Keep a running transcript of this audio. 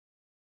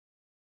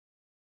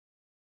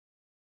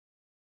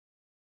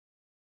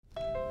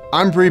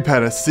I'm Bree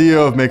Pettis,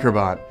 CEO of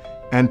MakerBot,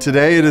 and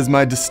today it is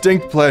my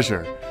distinct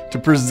pleasure to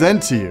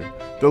present to you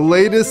the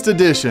latest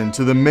addition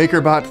to the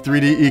MakerBot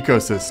 3D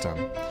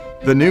ecosystem.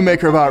 The new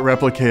MakerBot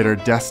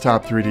Replicator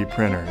desktop 3D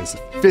printer is a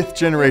 5th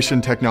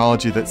generation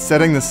technology that's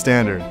setting the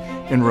standard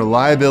in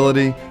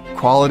reliability,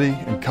 quality,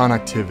 and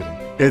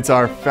connectivity. It's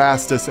our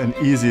fastest and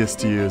easiest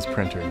to use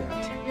printer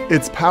yet.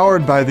 It's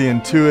powered by the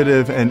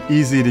intuitive and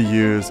easy to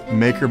use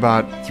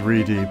MakerBot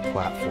 3D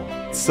platform.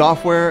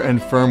 Software and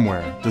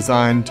firmware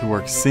designed to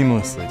work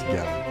seamlessly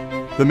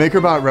together. The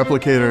MakerBot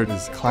Replicator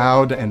is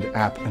cloud and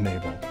app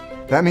enabled.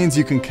 That means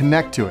you can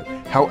connect to it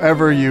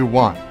however you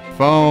want,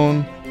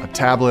 phone, a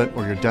tablet,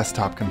 or your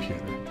desktop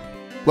computer.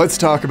 Let's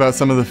talk about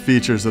some of the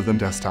features of the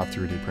desktop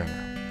 3D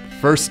printer.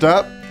 First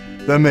up,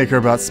 the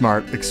MakerBot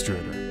Smart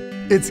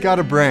Extruder. It's got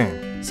a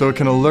brain, so it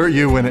can alert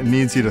you when it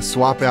needs you to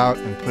swap out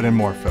and put in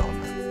more filament.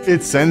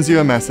 It sends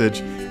you a message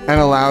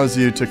and allows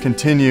you to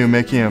continue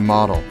making a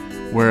model,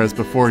 whereas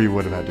before you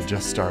would have had to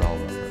just start all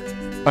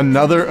over.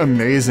 Another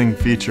amazing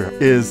feature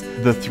is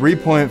the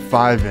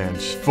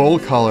 3.5-inch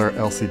full-color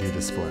LCD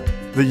display.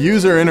 The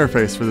user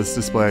interface for this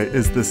display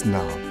is this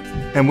knob,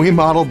 and we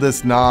modeled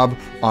this knob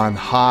on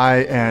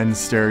high-end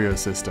stereo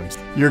systems.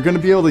 You're going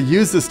to be able to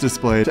use this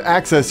display to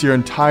access your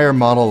entire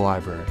model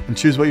library and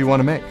choose what you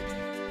want to make.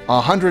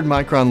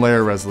 100-micron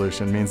layer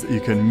resolution means that you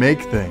can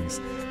make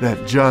things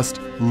that just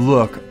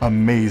look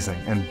amazing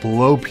and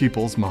blow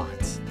people's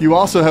minds. You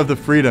also have the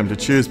freedom to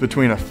choose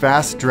between a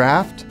fast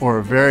draft or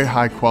a very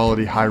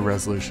high-quality,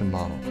 high-resolution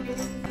model.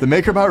 The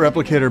MakerBot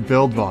Replicator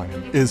build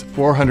volume is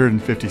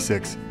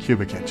 456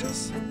 cubic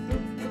inches.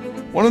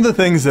 One of the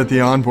things that the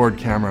onboard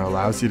camera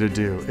allows you to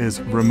do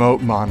is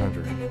remote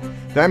monitoring.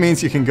 That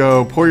means you can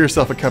go pour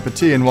yourself a cup of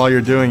tea, and while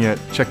you're doing it,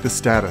 check the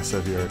status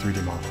of your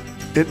 3D model.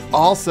 It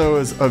also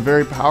is a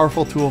very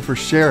powerful tool for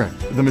sharing.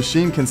 The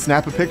machine can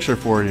snap a picture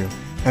for you,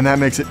 and that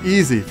makes it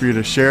easy for you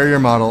to share your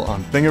model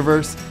on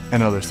Thingiverse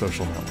and other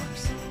social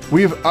networks.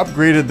 We have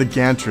upgraded the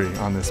gantry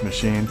on this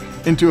machine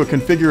into a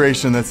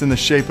configuration that's in the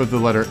shape of the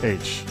letter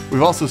H.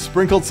 We've also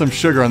sprinkled some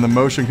sugar on the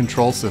motion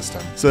control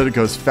system so that it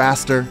goes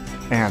faster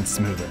and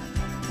smoother.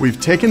 We've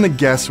taken the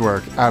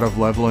guesswork out of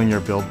leveling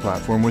your build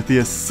platform with the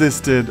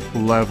assisted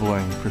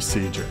leveling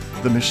procedure.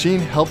 The machine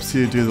helps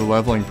you do the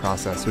leveling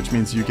process, which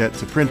means you get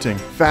to printing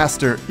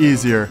faster,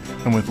 easier,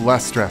 and with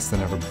less stress than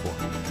ever before.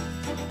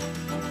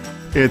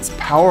 It's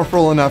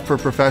powerful enough for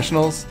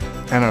professionals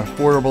and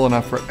affordable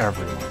enough for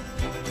everyone.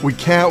 We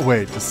can't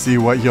wait to see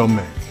what you'll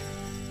make.